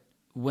 yeah, but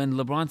when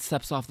LeBron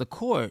steps off the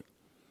court,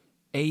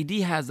 AD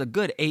has a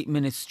good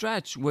 8-minute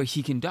stretch where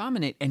he can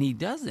dominate, and he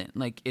doesn't.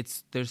 Like,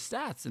 their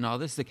stats and all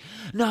this. Like,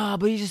 no,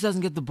 but he just doesn't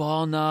get the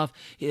ball enough.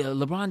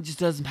 LeBron just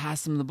doesn't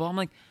pass him the ball. I'm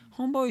like,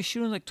 homeboy is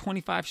shooting like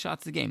 25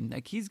 shots a game.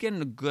 Like, he's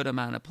getting a good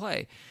amount of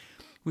play.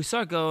 We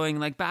start going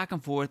like back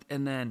and forth,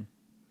 and then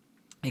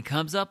it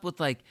comes up with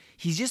like,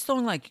 he's just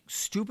throwing like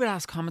stupid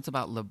ass comments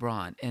about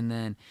LeBron. And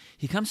then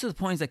he comes to the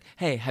point, he's like,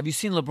 hey, have you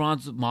seen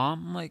LeBron's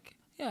mom? I'm like,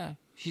 yeah.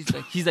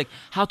 He's like,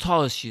 how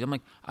tall is she? I'm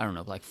like, I don't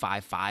know, like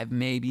 5'5",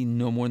 maybe,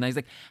 no more than that. He's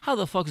like, how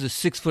the fuck does a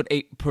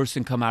 6'8"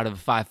 person come out of a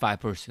 5'5"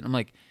 person? I'm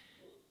like,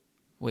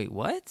 wait,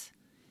 what?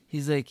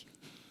 He's like,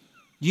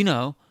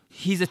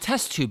 he's a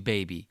test tube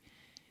baby.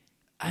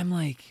 I'm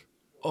like,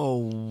 oh,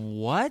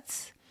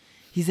 what?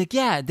 He's like,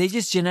 yeah, they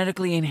just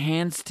genetically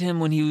enhanced him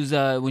when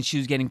she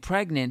was getting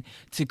pregnant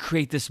to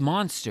create this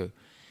monster.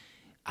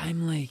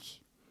 I'm like,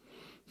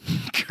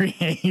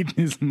 create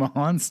this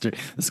monster.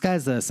 This guy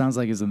sounds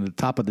like he's in the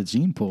top of the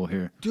gene pool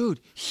here. Dude,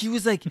 he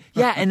was like,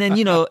 yeah, and then,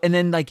 and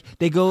then like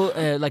they go,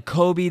 like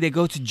Kobe, they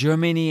go to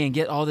Germany and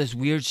get all this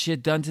weird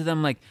shit done to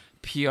them, like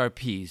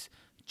PRPs.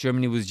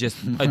 Germany was just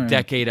a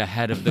decade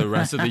ahead of the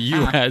rest of the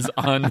U.S.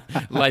 on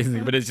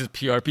licensing, but it's just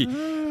PRP.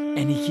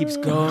 And he keeps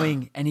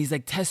going, and he's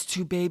like, test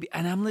tube baby.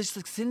 And I'm just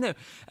like sitting there,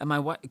 and my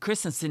wife,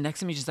 Kristen, sitting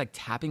next to me, just like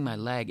tapping my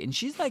leg. And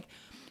she's like,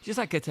 just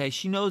like Kate,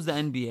 she knows the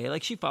NBA.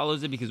 Like, she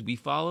follows it because we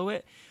follow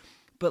it.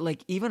 But,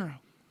 like, even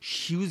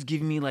she was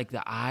giving me, like,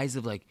 the eyes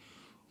of, like,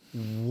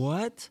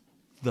 what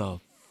the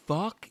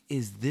fuck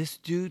is this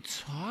dude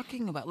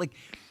talking about? Like,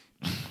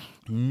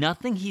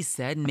 nothing he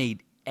said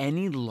made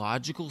any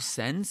logical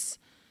sense,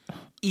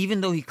 even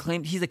though he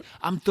claimed, he's like,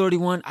 I'm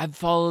 31. I've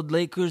followed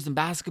Lakers and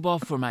basketball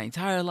for my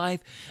entire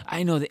life.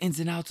 I know the ins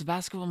and outs of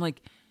basketball. I'm like,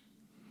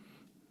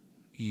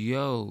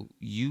 yo,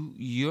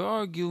 you're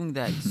arguing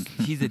that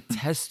he's a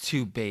test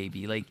tube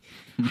baby. Like,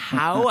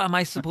 how am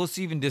I supposed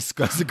to even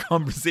discuss a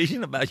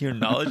conversation about your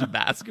knowledge of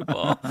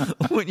basketball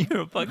when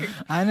you're a fucking...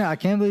 I know. I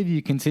can't believe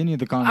you continued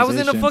the conversation.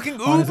 I was in a fucking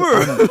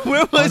Uber.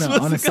 Where am I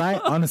supposed to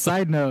go?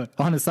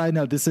 On a side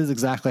note, this is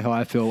exactly how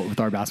I feel with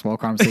our basketball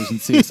conversation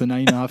too. So now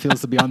you know how it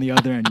feels to be on the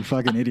other end, you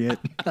fucking idiot.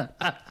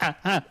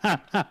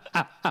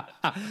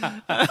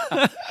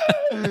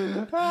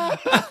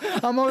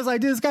 I'm always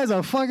like, dude, this guy's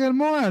a fucking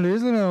moron.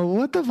 Dude. I don't know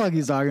what the fuck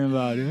he's talking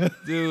about.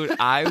 Dude,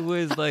 I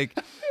was like,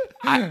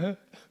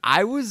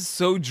 I was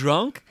so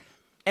drunk,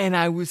 and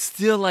I was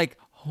still like,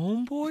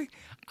 homeboy,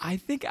 I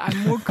think I'm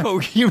more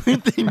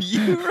coherent than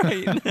you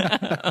right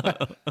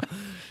now.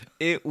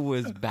 It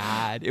was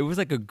bad. It was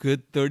like a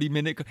good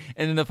 30-minute.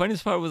 And then the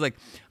funniest part was like,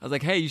 I was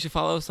like, hey, you should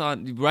follow us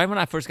on. Right when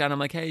I first got in, I'm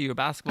like, hey, you're a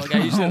basketball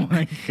guy. You should. Oh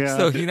my God.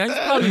 So he's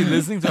probably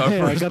listening to our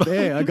first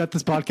I got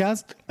this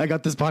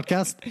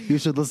podcast. You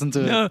should listen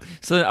to it. No,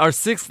 so our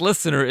 6th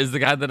listener is the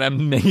guy that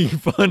I'm making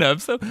fun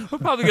of. So we're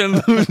probably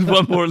going to lose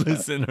one more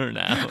listener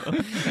now.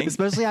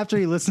 Especially after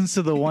he listens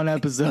to the one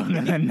episode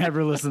and then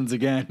never listens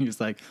again.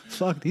 He's like,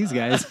 fuck these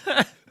guys.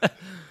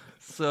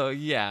 So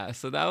yeah,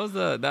 so that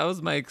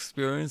was my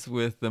experience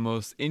with the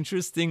most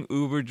interesting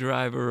Uber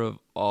driver of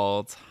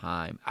all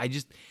time. I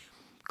just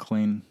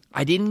clean.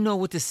 I didn't know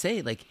what to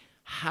say. Like,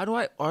 how do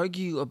I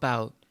argue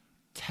about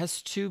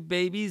test tube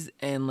babies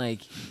and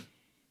like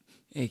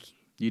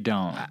you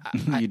don't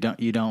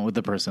you don't with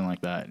a person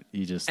like that.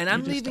 You just and I'm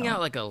just leaving don't. out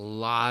like a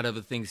lot of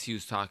the things he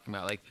was talking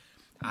about. Like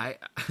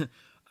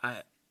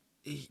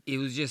it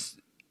was just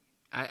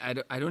I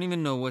don't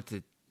even know what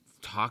to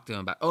talk to him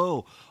about.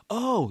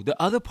 The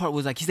other part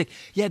was like, he's like,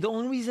 yeah, the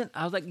only reason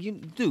I was like,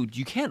 dude,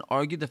 you can't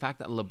argue the fact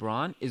that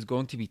LeBron is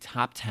going to be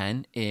top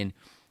 10 in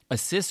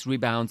assists,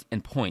 rebounds,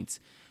 and points.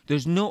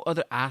 There's no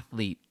other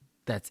athlete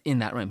that's in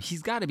that realm.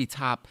 He's got to be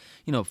top,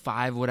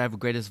 5, whatever,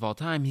 greatest of all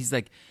time. He's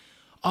like,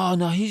 oh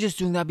no, he's just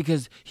doing that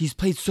because he's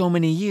played so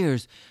many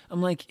years.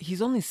 I'm like,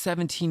 he's only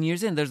 17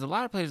 years in. There's a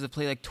lot of players that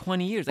play like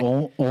 20 years.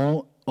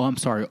 Like, I'm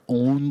sorry,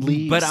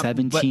 only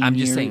 17 but I'm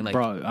just years? saying, like,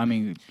 bro, I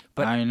mean,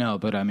 bro, I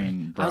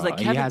was like,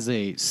 he has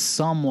a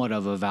somewhat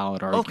of a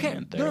valid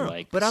argument there.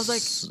 Like, but I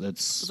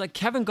was like,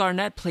 Kevin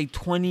Garnett played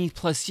 20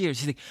 plus years.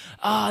 He's like,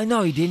 oh,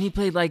 no, he didn't. He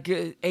played like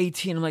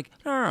 18. I'm like,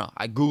 no.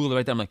 I Googled it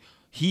right there. I'm like,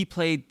 he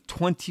played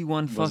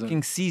 21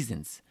 fucking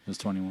seasons. It was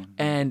 21.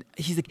 And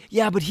he's like,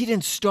 yeah, but he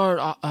didn't start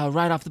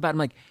right off the bat. I'm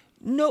like,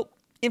 nope.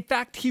 In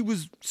fact, he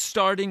was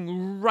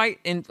starting right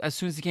in as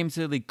soon as he came to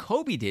the league.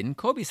 Kobe didn't.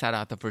 Kobe sat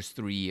out the first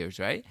 3 years,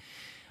 right?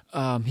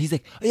 He's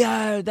like,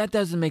 yeah, that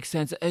doesn't make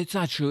sense. It's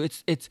not true.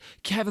 It's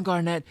Kevin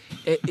Garnett.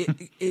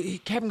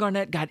 Kevin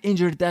Garnett got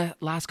injured the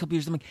last couple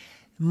years. I'm like,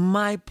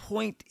 my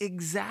point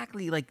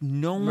exactly. Like,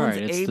 no one's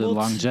Right, it's able. the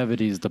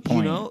longevity is the point.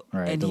 You know,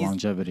 right, and the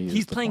longevity is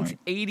he's the playing point.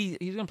 80.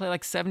 He's gonna play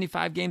like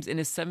 75 games in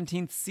his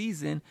 17th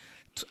season,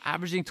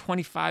 averaging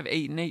 25,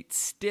 8, and 8.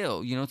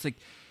 Still, you know, it's like,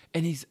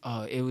 and he's.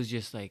 It was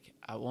just like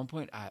at one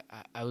point,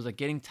 I was like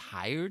getting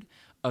tired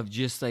of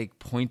just like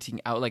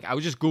pointing out. Like I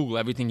would just Google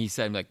everything he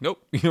said. And be like,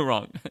 nope, you're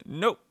wrong.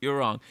 Nope, you're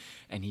wrong.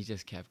 And he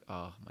just kept.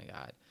 Oh my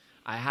god,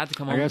 I had to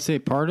come. I gotta say,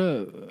 part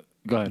of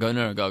go ahead. Go.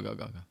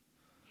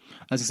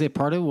 I was gonna say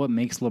part of what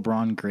makes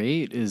LeBron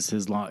great is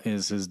his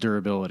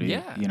durability.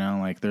 Yeah. You know,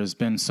 like there's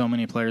been so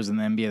many players in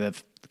the NBA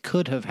that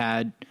could have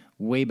had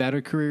way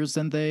better careers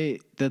than they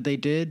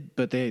did,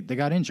 but they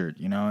got injured.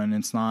 You know, and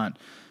it's not.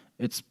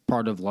 It's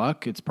part of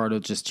luck. It's part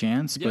of just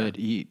chance. Yeah. But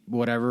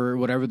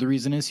whatever the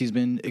reason is, he's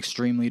been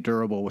extremely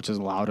durable, which has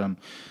allowed him.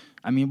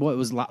 I mean, what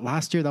was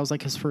last year? That was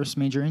like his first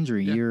major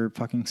injury, year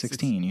fucking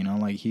 16. You know,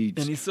 like he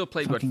still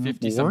played what fucking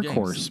 50 some games.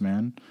 workhorse,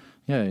 man.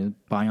 Yeah,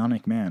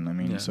 bionic man. I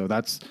mean, so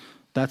that's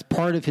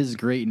part of his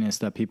greatness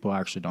that people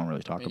actually don't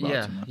really talk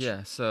about too much.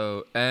 Yeah.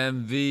 So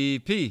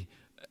MVP.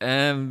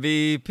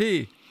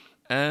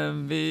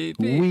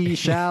 We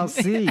shall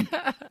see. You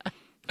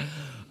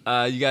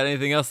got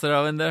anything else to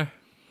throw in there?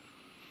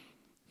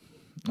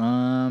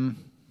 No.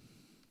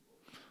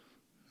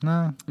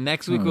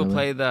 Next week Not we'll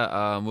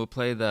really.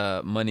 play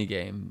the money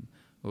game.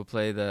 We'll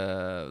play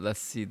let's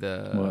see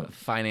the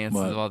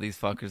finances of all these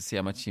fuckers, see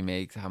how much he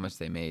makes, how much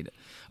they made.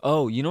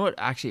 Oh, you know what?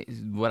 Actually,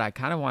 what I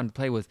kind of wanted to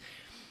play was.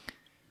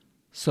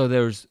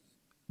 So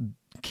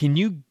can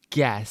you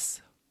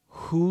guess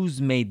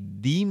who's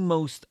made the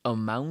most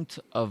amount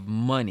of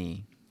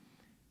money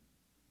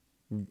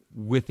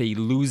with a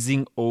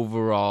losing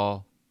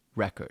overall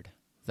record?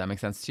 Does that make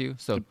sense to you?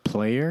 So A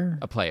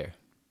player?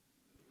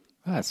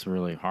 That's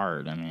really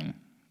hard. I mean,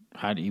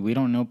 we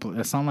don't know.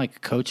 It's not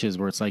like coaches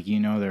where it's like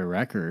their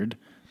record.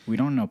 We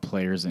don't know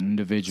players'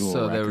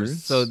 individual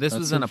records. This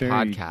was on a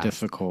very podcast.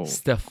 Difficult.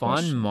 Stephon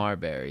question.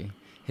 Marbury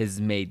has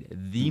made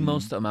the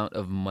most amount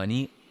of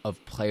money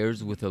of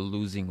players with a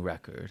losing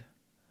record.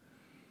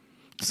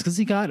 It's because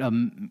he got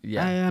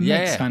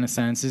makes kind of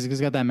sense. He's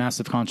got that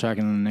massive contract,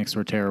 and then the Knicks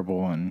were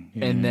terrible, and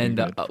then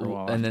that.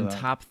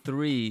 top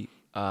three.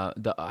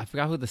 I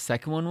forgot who the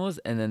second one was,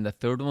 and then the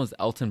third one was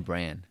Elton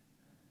Brand,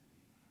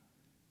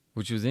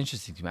 which was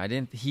interesting to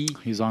me.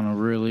 He's on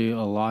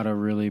a lot of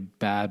really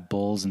bad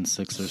Bulls and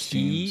Sixers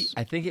teams.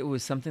 I think it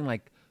was something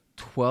like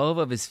 12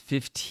 of his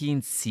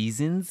 15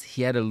 seasons,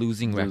 he had a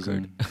losing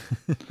record.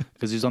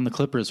 Because he's on the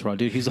Clippers,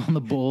 dude. He's on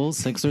the Bulls,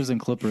 Sixers, and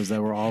Clippers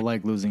that were all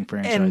like losing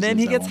franchises. And then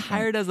he gets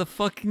hired as a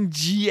fucking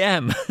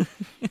GM.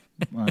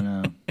 I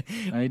know.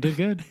 He did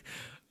good.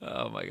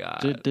 Oh my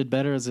god! Did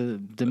better as a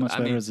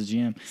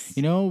GM.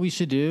 You know what we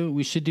should do?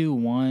 We should do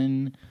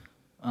one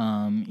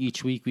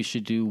each week. We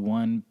should do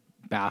one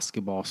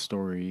basketball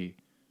story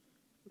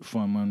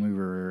from when we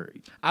were.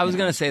 I was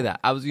gonna say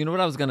that. You know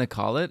what I was gonna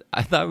call it?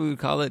 I thought we would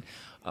call it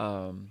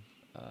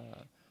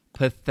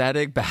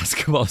pathetic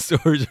basketball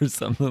stories or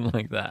something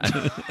like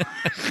that.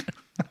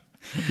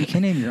 You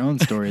can name your own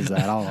stories.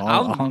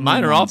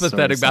 Mine are all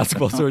pathetic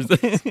basketball stories.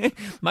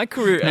 My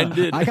career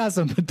ended. I got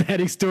some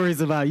pathetic stories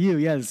about you.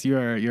 Yes,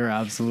 you're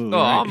absolutely. Oh,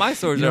 right. all my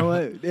stories. You know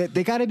what?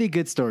 They got to be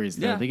good stories.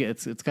 Though. Yeah.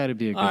 It's got to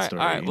be a good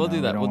story. All right, we'll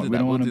do that. We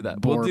don't do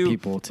that. Bore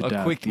people to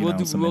death.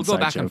 We'll go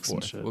back and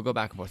forth. We'll go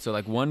back and forth. So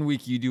like 1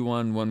 week you do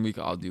one week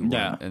I'll do one,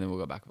 and then we'll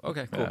go back.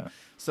 Okay, cool. Yeah.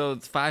 So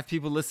it's 5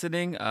 people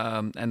listening,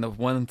 and the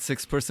 1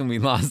 6 person we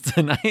lost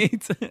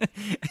tonight.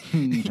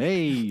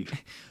 Hey.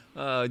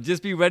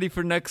 Just be ready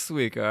for next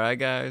week, all right,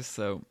 guys?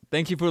 So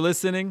thank you for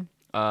listening.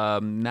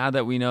 Now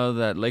that we know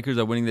that Lakers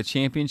are winning the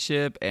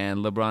championship and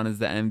LeBron is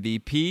the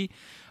MVP,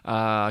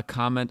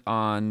 comment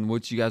on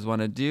what you guys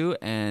want to do.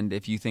 And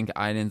if you think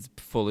Aiden's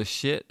full of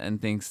shit and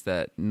thinks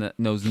that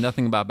knows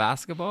nothing about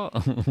basketball,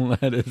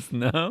 let us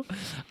know.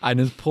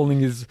 Aiden's pulling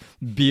his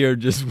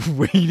beard, just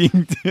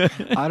waiting to...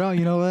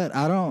 You know what?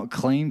 I don't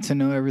claim to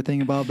know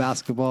everything about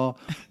basketball,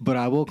 but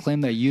I will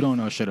claim that you don't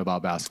know shit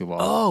about basketball.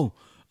 Oh,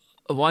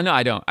 well, no,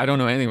 I don't. I don't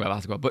know anything about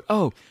basketball. But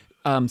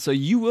so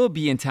you will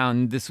be in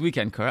town this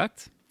weekend,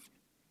 correct?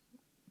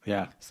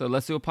 Yeah. So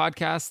let's do a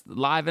podcast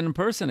live and in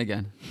person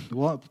again.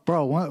 Well,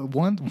 bro,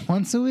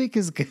 once a week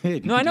is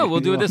good. No, I know.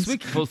 We'll do it this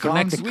week for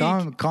next week.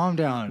 Calm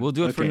down. We'll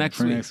do it for next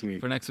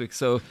week. For next week.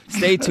 So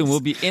stay tuned. We'll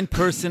be in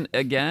person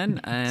again,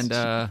 and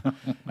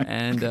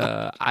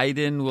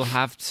Aiden will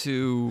have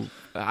to.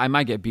 I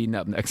might get beaten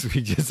up next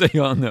week, just so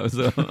y'all know.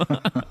 So.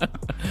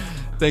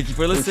 Thank you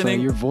for listening.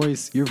 Your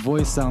voice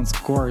sounds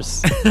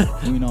coarse.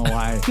 We know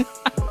why.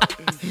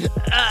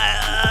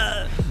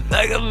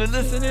 Thank you for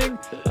listening.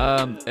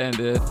 And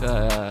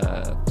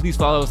please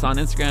follow us on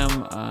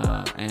Instagram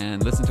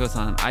and listen to us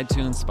on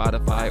iTunes,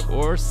 Spotify,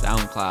 or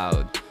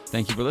SoundCloud.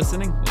 Thank you for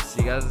listening. We'll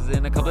see you guys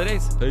in a couple of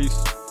days.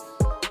 Peace.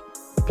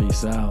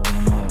 Peace out.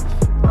 One love.